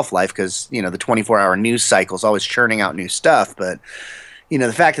 hour shelf life because, you know, the 24-hour news cycle is always churning out new stuff. But, you know,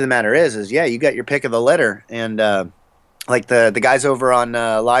 the fact of the matter is yeah, you got your pick of the litter. And, like the guys over on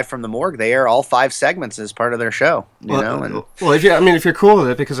Live from the Morgue, they air all 5 segments as part of their show. You know, and if you're cool with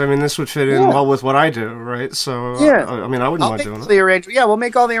it, because I mean, this would fit in well with what I do, right? So yeah, I mean, I wouldn't mind doing it. Yeah, we'll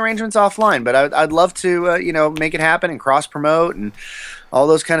make all the arrangements offline, but I'd love to, you know, make it happen and cross promote and all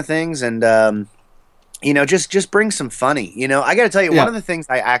those kind of things, and you know, just bring some funny. You know, I got to tell you, one of the things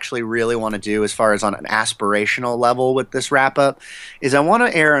I actually really want to do as far as on an aspirational level with this wrap up is I want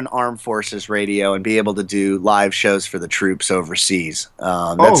to air an armed forces radio and be able to do live shows for the troops overseas.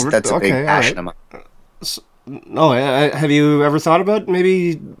 That's a big passion of mine. Have you ever thought about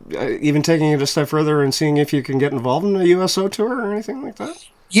maybe even taking it a step further and seeing if you can get involved in a USO tour or anything like that?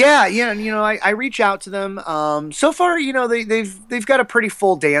 Yeah, you know, I reach out to them. So far, you know, they've got a pretty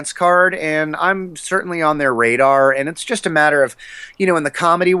full dance card, and I'm certainly on their radar. And it's just a matter of, you know, in the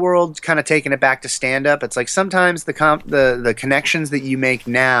comedy world, kind of taking it back to stand up. It's like sometimes the connections that you make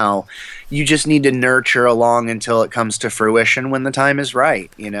now, you just need to nurture along until it comes to fruition when the time is right.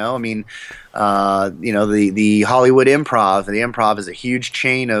 You know, I mean, you know, the Hollywood Improv. The Improv is a huge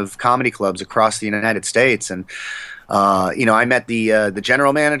chain of comedy clubs across the United States, and you know, I met the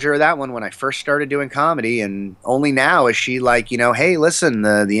general manager of that one when I first started doing comedy, and only now is she like, you know, hey, listen,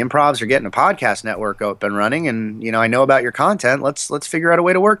 the Improvs are getting a podcast network up and running, and you know, I know about your content. Let's figure out a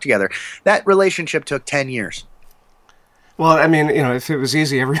way to work together. That relationship took 10 years. Well, I mean, you know, if it was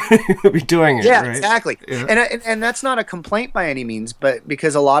easy, everybody would be doing it. Yeah, right? Exactly. Yeah. And that's not a complaint by any means, but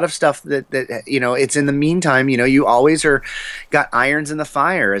because a lot of stuff that you know, it's in the meantime, you know, you always got irons in the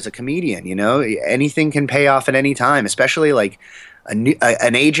fire as a comedian. You know, anything can pay off at any time, especially like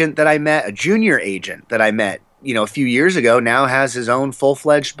an agent that I met, a junior agent that I met, you know, a few years ago, now has his own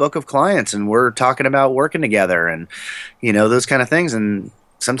full-fledged book of clients, and we're talking about working together and, you know, those kind of things. And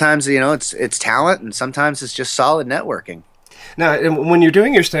sometimes, you know, it's talent, and sometimes it's just solid networking. Now, when you're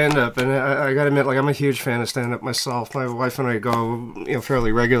doing your stand-up, and I got to admit, like, I'm a huge fan of stand-up myself. My wife and I go, you know,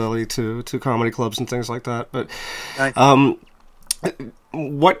 fairly regularly to comedy clubs and things like that. But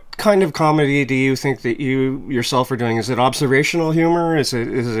what kind of comedy do you think that you yourself are doing? Is it observational humor? Is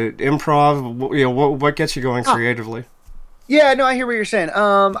it improv? You know, what gets you going creatively? Yeah, no, I hear what you're saying.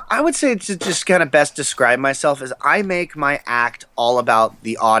 I would say to just kind of best describe myself as I make my act all about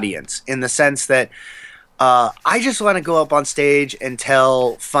the audience, in the sense that I just want to go up on stage and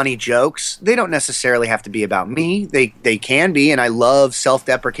tell funny jokes. They don't necessarily have to be about me. They can be, and I love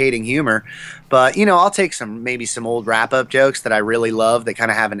self-deprecating humor. But, I'll take maybe some old wrap-up jokes that I really love that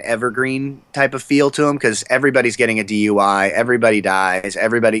kind of have an evergreen type of feel to them, because everybody's getting a DUI, everybody dies,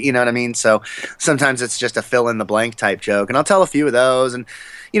 everybody, you know what I mean? So sometimes it's just a fill-in-the-blank type joke, and I'll tell a few of those. And,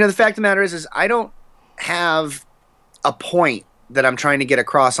 the fact of the matter is I don't have a point that I'm trying to get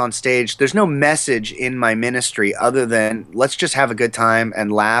across on stage. There's no message in my ministry other than let's just have a good time and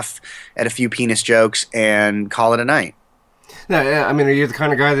laugh at a few penis jokes and call it a night. Yeah, I mean, are you the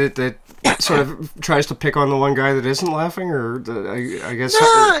kind of guy that sort of tries to pick on the one guy that isn't laughing, or I guess?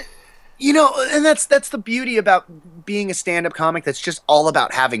 And that's the beauty about being a stand-up comic that's just all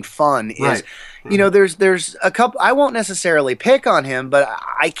about having fun is, right. There's a couple, I won't necessarily pick on him, but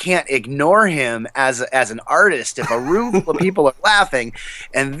I can't ignore him as an artist if a room full of people are laughing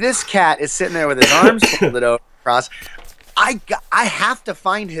and this cat is sitting there with his arms folded over across. I have to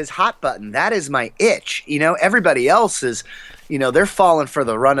find his hot button. That is my itch. Everybody else is, they're falling for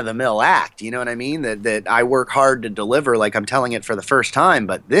the run-of-the-mill act. You know what I mean? That I work hard to deliver like I'm telling it for the first time.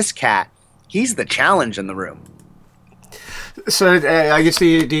 But this cat, he's the challenge in the room. So I guess do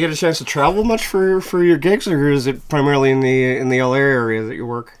you get a chance to travel much for your gigs, or is it primarily in the LA area that you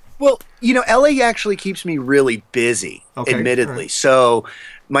work? Well, LA actually keeps me really busy, admittedly. Right. So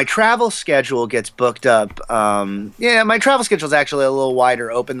my travel schedule gets booked up. My travel schedule is actually a little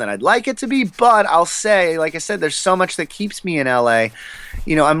wider open than I'd like it to be. But I'll say, like I said, there's so much that keeps me in LA.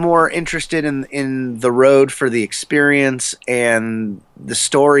 I'm more interested in the road for the experience and the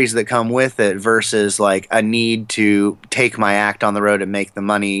stories that come with it versus like a need to take my act on the road and make the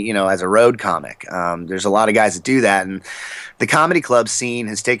money, as a road comic. There's a lot of guys that do that. And the comedy club scene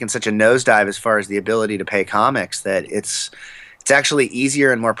has taken such a nosedive as far as the ability to pay comics that it's actually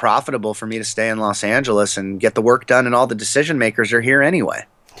easier and more profitable for me to stay in Los Angeles and get the work done, and all the decision makers are here anyway.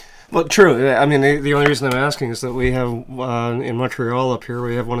 Well, true. I mean, the only reason I'm asking is that we have, in Montreal up here,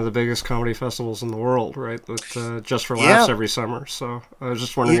 we have one of the biggest comedy festivals in the world, right? With Just for Laughs every summer. So I was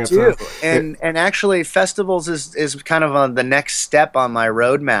just wondering And actually, festivals is kind of on the next step on my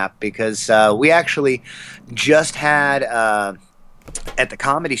roadmap, because we actually just had... at the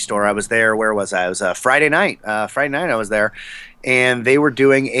Comedy Store, I was there. Where was I? It was Friday night. Friday night I was there, and they were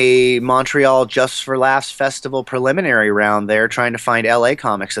doing a Montreal Just for Laughs festival preliminary round there, trying to find LA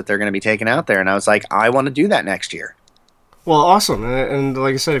comics that they're going to be taking out there. And I was like, I want to do that next year. Well, awesome. And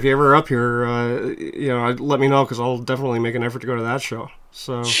like I said, if you're ever up here, let me know, because I'll definitely make an effort to go to that show.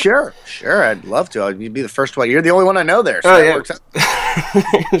 So Sure. I'd love to. You'd be the first one. You're the only one I know there. So that works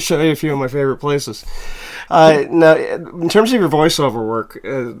out. Show you a few of my favorite places. Now, in terms of your voiceover work,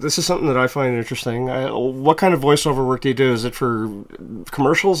 this is something that I find interesting. What kind of voiceover work do you do? Is it for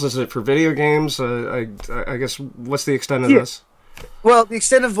commercials? Is it for video games? I guess, what's the extent of this? Well, the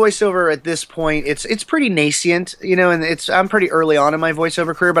extent of voiceover at this point, it's pretty nascent, and I'm pretty early on in my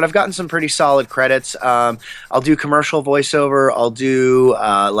voiceover career, but I've gotten some pretty solid credits. I'll do commercial voiceover. I'll do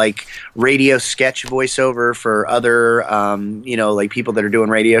like radio sketch voiceover for other, like people that are doing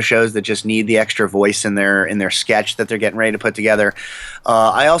radio shows that just need the extra voice in their sketch that they're getting ready to put together.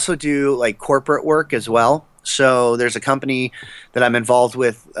 I also do like corporate work as well. So there's a company that I'm involved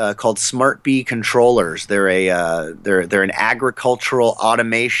with called Smart Bee Controllers. They're they're an agricultural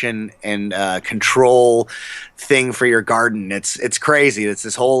automation and control thing for your garden. It's crazy. It's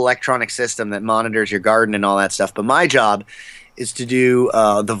this whole electronic system that monitors your garden and all that stuff. But my job is to do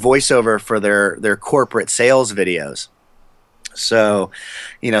the voiceover for their corporate sales videos. So,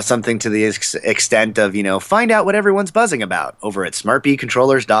 something to the extent of, find out what everyone's buzzing about over at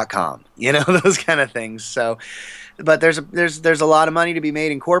smartbeecontrollers.com, those kind of things. So, but there's a lot of money to be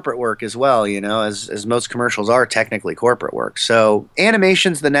made in corporate work as well, as most commercials are technically corporate work. So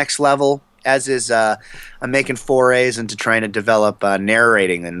animation's the next level, as is I'm making forays into trying to develop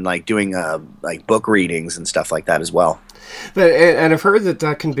narrating and like doing like book readings and stuff like that as well. And I've heard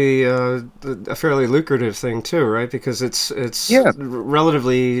that can be a fairly lucrative thing too, right? Because it's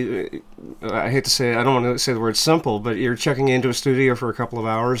relatively, I hate to say it, I don't want to say the word simple, but you're checking into a studio for a couple of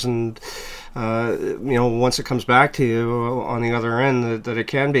hours, and once it comes back to you on the other end, that it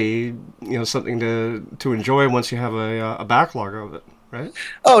can be something to enjoy once you have a backlog of it. Right?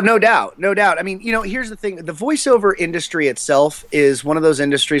 Oh, no doubt. I mean, here's the thing: the voiceover industry itself is one of those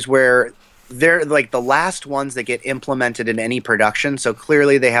industries where they're like the last ones that get implemented in any production. So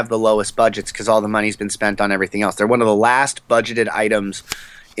clearly they have the lowest budgets because all the money's been spent on everything else. They're one of the last budgeted items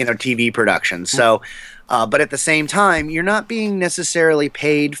in a TV production. So But at the same time, you're not being necessarily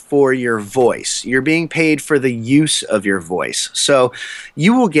paid for your voice. You're being paid for the use of your voice. So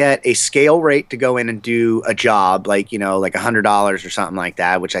you will get a scale rate to go in and do a job, like, like $100 or something like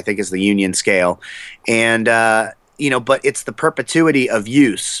that, which I think is the union scale. And, but it's the perpetuity of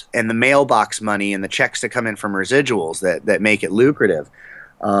use and the mailbox money and the checks that come in from residuals that make it lucrative.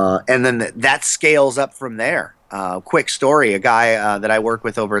 And then that scales up from there. Quick story, a guy that I work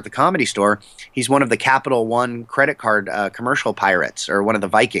with over at the Comedy Store, he's one of the Capital One credit card commercial pirates, or one of the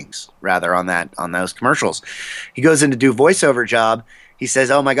Vikings, rather, on those commercials. He goes in to do voiceover job. He says,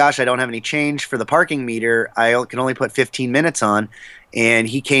 oh my gosh, I don't have any change for the parking meter. I can only put 15 minutes on. And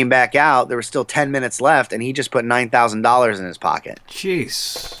he came back out. There was still 10 minutes left, and he just put $9,000 in his pocket.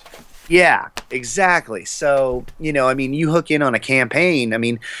 Jeez. Yeah, exactly. So, you hook in on a campaign.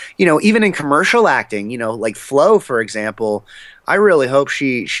 Even in commercial acting, like Flo, for example, I really hope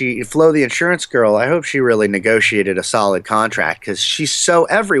Flo, the insurance girl, I hope she really negotiated a solid contract, because she's so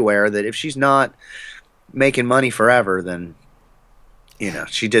everywhere that if she's not making money forever, then,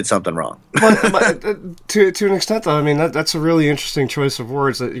 she did something wrong. but to an extent, though, that's a really interesting choice of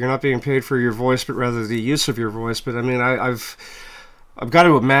words, that you're not being paid for your voice, but rather the use of your voice. But, I've got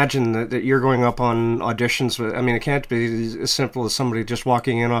to imagine that you're going up on auditions with, it can't be as simple as somebody just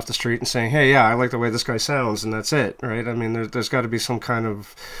walking in off the street and saying, hey, yeah, I like the way this guy sounds, and that's it, right? There's got to be some kind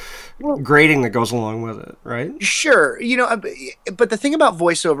of grading that goes along with it, right? Sure. But the thing about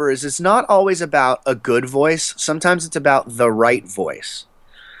voiceover is it's not always about a good voice. Sometimes it's about the right voice.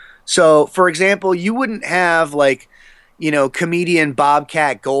 So, for example, you wouldn't have, comedian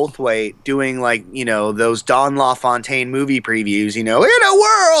Bobcat Goldthwait doing those Don LaFontaine movie previews, in a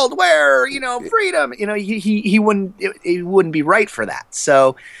world where, freedom, he wouldn't, it wouldn't be right for that.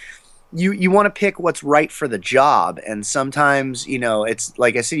 So you want to pick what's right for the job. And sometimes, it's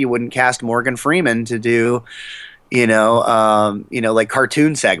like I said, you wouldn't cast Morgan Freeman to do, like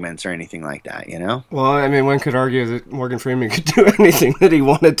cartoon segments or anything like that, Well, one could argue that Morgan Freeman could do anything that he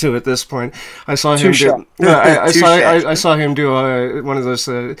wanted to at this point. I saw him do. I saw him do one of those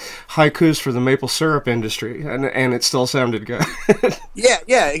haikus for the maple syrup industry, and it still sounded good.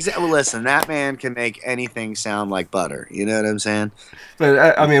 yeah, exactly. Well, listen, that man can make anything sound like butter. You know what I'm saying?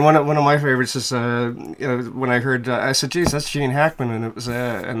 But one of my favorites is when I heard, I said, "Geez, that's Gene Hackman," and it was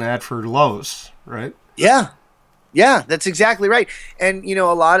an ad for Lowe's, right? Yeah, that's exactly right. And, a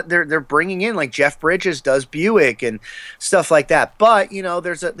lot of, they're bringing in, like Jeff Bridges does Buick and stuff like that. But,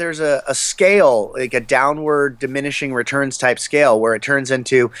 there's a scale, like a downward diminishing returns type scale, where it turns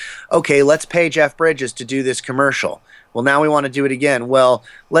into, okay, let's pay Jeff Bridges to do this commercial. Well, now we want to do it again. Well,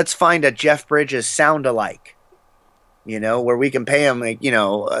 let's find a Jeff Bridges sound-alike, where we can pay him,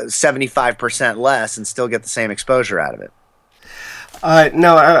 75% less and still get the same exposure out of it.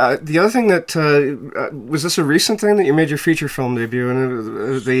 The other thing that was this a recent thing that you made your feature film debut,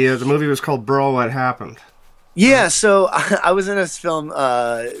 and the movie was called Bro, What Happened? Yeah, so I was in this film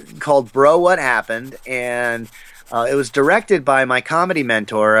called Bro, What Happened, and it was directed by my comedy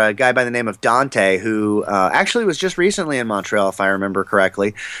mentor, a guy by the name of Dante, who actually was just recently in Montreal, if I remember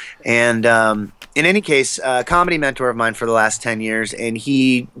correctly. And in any case, a comedy mentor of mine for the last 10 years, and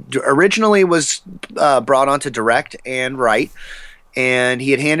he originally was brought on to direct and write. And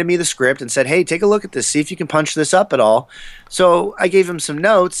he had handed me the script and said, hey, take a look at this, see if you can punch this up at all. So I gave him some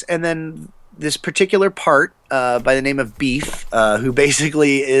notes, and then this particular part by the name of Beef, who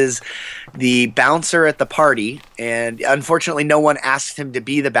basically is the bouncer at the party, and unfortunately no one asked him to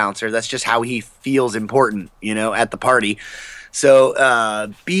be the bouncer. That's just how he feels important, at the party.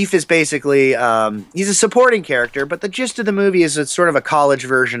 So Beef is basically, he's a supporting character, but the gist of the movie is it's sort of a college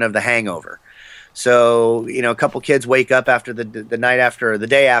version of The Hangover. So, a couple kids wake up after the night after, or the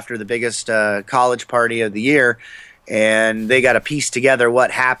day after the biggest college party of the year, and they got to piece together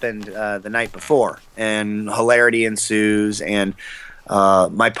what happened the night before, and hilarity ensues, and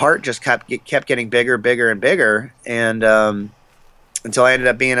my part just kept getting bigger and bigger, and until I ended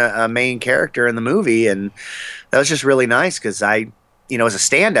up being a main character in the movie, and that was just really nice, because I, as a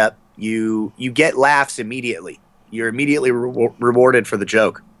stand-up, you get laughs immediately. You're immediately rewarded for the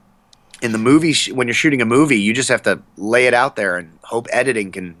joke. In the movie, when you're shooting a movie, you just have to lay it out there and hope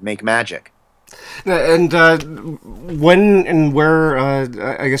editing can make magic. And when and where,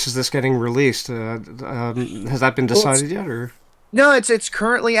 I guess, is this getting released? Has that been decided yet, or? No, it's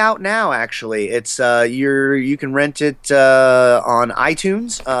currently out now. Actually, it's you can rent it on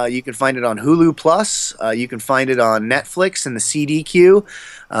iTunes. You can find it on Hulu Plus. You can find it on Netflix and the CD queue.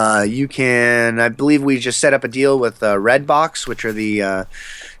 I believe we just set up a deal with Redbox, which are the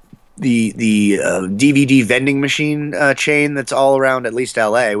DVD vending machine chain that's all around at least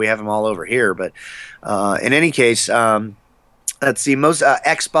LA. We have them all over here, but in any case, let's see. Most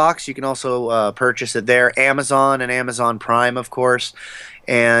Xbox, you can also purchase it there. Amazon and Amazon Prime, of course.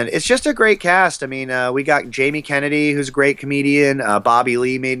 And it's just a great cast. I mean, we got Jamie Kennedy, who's a great comedian. Bobby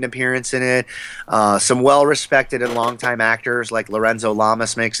Lee made an appearance in it. Some well-respected and longtime actors like Lorenzo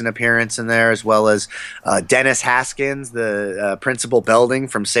Lamas makes an appearance in there, as well as Dennis Haskins, the Principal Belding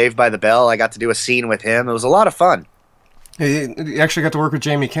from Saved by the Bell. I got to do a scene with him. It was a lot of fun. You actually got to work with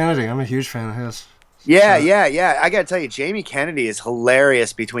Jamie Kennedy. I'm a huge fan of his. Yeah. I got to tell you, Jamie Kennedy is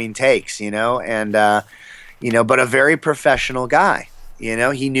hilarious between takes, and but a very professional guy.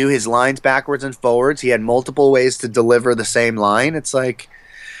 He knew his lines backwards and forwards. He had multiple ways to deliver the same line. It's like,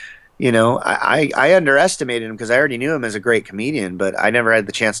 I underestimated him because I already knew him as a great comedian, but I never had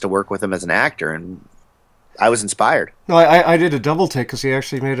the chance to work with him as an actor, and I was inspired. No, I did a double take because he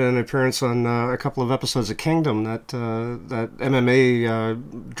actually made an appearance on a couple of episodes of Kingdom, that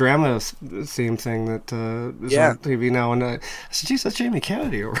MMA drama theme thing that is on TV now. And I said, geez, that's Jamie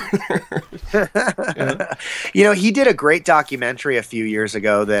Kennedy over there. He did a great documentary a few years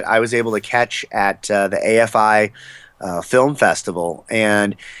ago that I was able to catch at the AFI Film Festival.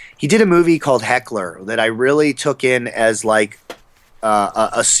 And he did a movie called Heckler that I really took in as like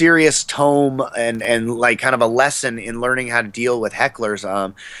a serious tome and like kind of a lesson in learning how to deal with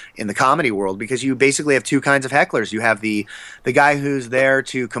hecklers in the comedy world, because you basically have two kinds of hecklers. You have the guy who's there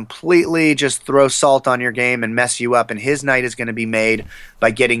to completely just throw salt on your game and mess you up, and his night is going to be made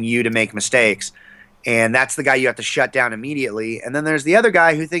by getting you to make mistakes. And that's the guy you have to shut down immediately. And then there's the other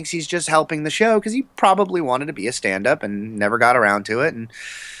guy who thinks he's just helping the show because he probably wanted to be a stand-up and never got around to it, and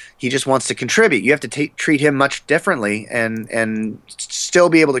he just wants to contribute. You have to treat him much differently and still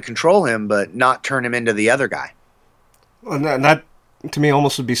be able to control him, but not turn him into the other guy. Well, that to me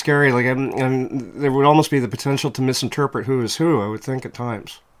almost would be scary. Like, there would almost be the potential to misinterpret who is who, I would think, at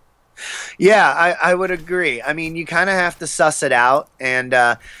times. Yeah, I would agree. I mean, you kind of have to suss it out, and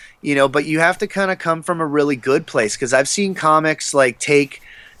but you have to kind of come from a really good place, because I've seen comics like take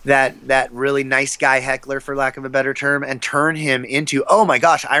that really nice guy heckler, for lack of a better term, and turn him into, oh my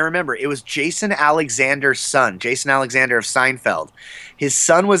gosh, I remember, it was Jason Alexander's son, Jason Alexander of Seinfeld. His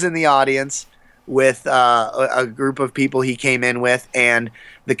son was in the audience with a group of people he came in with, and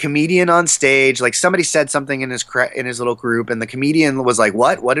the comedian on stage, like somebody said something in his little group, and the comedian was like,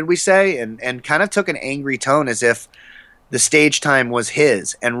 what did we say? And kind of took an angry tone as if the stage time was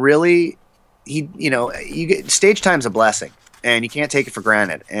his. And really, stage time's a blessing, and you can't take it for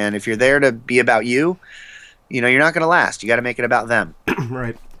granted. And if you're there to be about you're not going to last. You got to make it about them.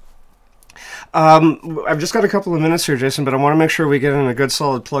 Right. I've just got a couple of minutes here, Jason, but I want to make sure we get in a good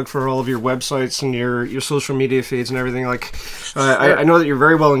solid plug for all of your websites and your social media feeds and everything. Like, I know that you're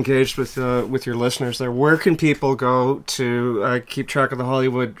very well engaged with your listeners there. Where can people go to keep track of the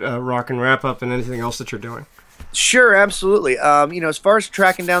Hollywood Rock and Wrap Up and anything else that you're doing? Sure, absolutely. As far as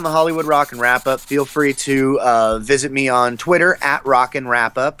tracking down the Hollywood Rock and Wrap Up, feel free to visit me on Twitter at Rock and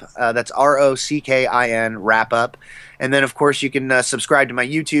Wrap Up. That's ROCKIN Wrap Up. And then, of course, you can subscribe to my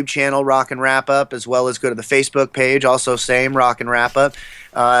YouTube channel, Rock and Wrap Up, as well as go to the Facebook page, also same, Rock and Wrap Up.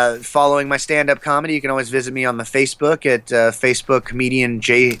 Following my stand-up comedy, you can always visit me on the Facebook at Facebook comedian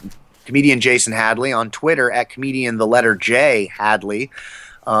Jason Hadley, on Twitter at comedian the letter J Hadley.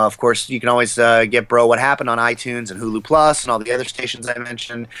 Of course, you can always get Bro What Happened on iTunes and Hulu Plus and all the other stations I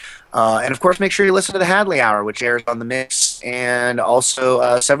mentioned. And, of course, make sure you listen to the Hadley Hour, which airs on The Mix, and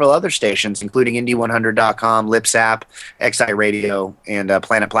also several other stations, including Indie100.com, Lipsap, XI Radio, and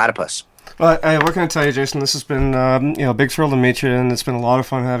Planet Platypus. Well, what can I tell you, Jason? This has been a big thrill to meet you, and it's been a lot of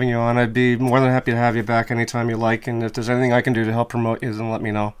fun having you on. I'd be more than happy to have you back anytime you like, and if there's anything I can do to help promote you, then let me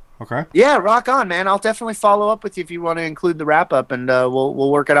know. Okay. Yeah, rock on, man. I'll definitely follow up with you if you want to include the wrap up, and we'll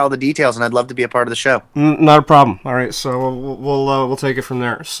work out all the details. And I'd love to be a part of the show. Not a problem. All right, so we'll take it from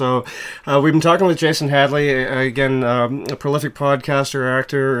there. So we've been talking with Jason Hadley, again, a prolific podcaster,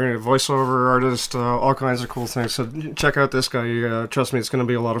 actor, voiceover artist, all kinds of cool things. So check out this guy. Trust me, it's going to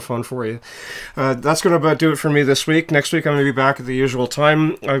be a lot of fun for you. That's going to about do it for me this week. Next week I'm going to be back at the usual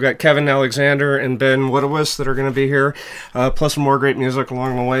time. I've got Kevin Alexander and Ben Woodowis that are going to be here, plus some more great music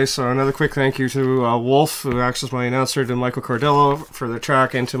along the way. So another quick thank you to Wolf, who acts as my announcer, to Michael Cordillo for the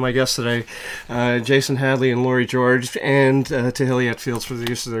track, and to my guests today, Jason Hadley and Laurie George, and to Hilliat Fields for the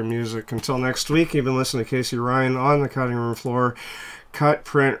use of their music. Until next week, you've been listening to Casey Ryan on the cutting room floor. Cut,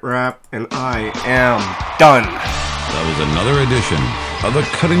 print, wrap, and I am done. That was another edition of the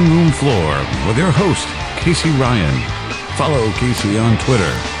Cutting Room Floor with your host, Casey Ryan. Follow Casey on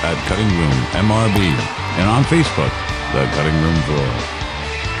Twitter at Cutting Room MRB and on Facebook, The Cutting Room Floor.